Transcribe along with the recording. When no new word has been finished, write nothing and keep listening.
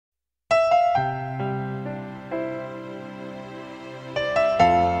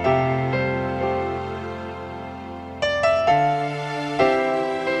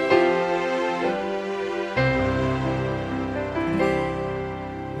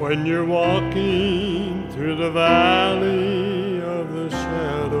when you're walking through the valley of the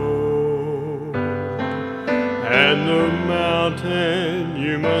shadow, and the mountain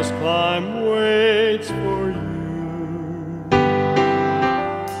you must climb waits for you.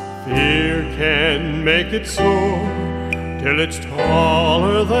 Fear can make it soar till it's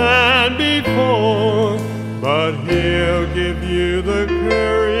taller than before, but He'll give you the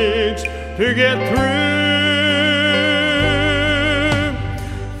courage to get through.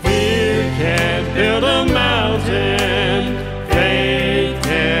 Fear can't build a mountain, faith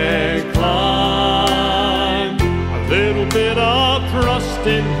can climb. A little bit of trust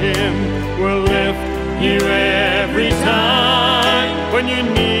in Him will lift you every time. When you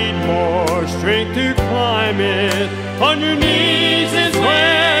need more strength to climb it, on your knees is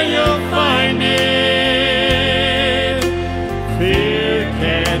where you'll find it. Fear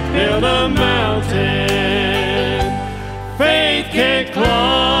can't build a mountain, faith can't climb.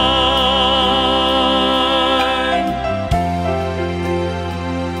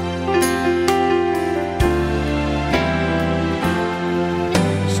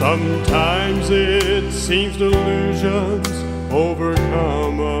 Sometimes it seems delusions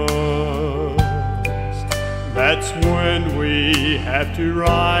overcome us. That's when we have to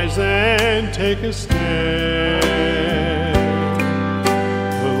rise and take a stand.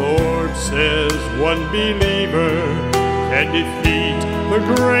 The Lord says one believer can defeat the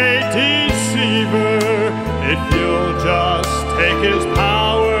great deceiver if you'll just take His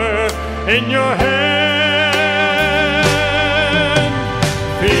power in your hand.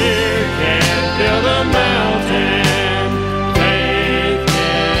 Fear can't build a mountain, faith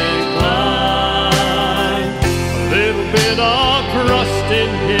can climb. A little bit of trust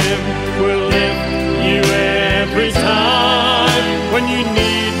in Him will lift you every time. When you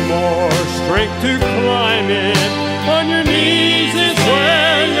need more strength to climb it, on your knees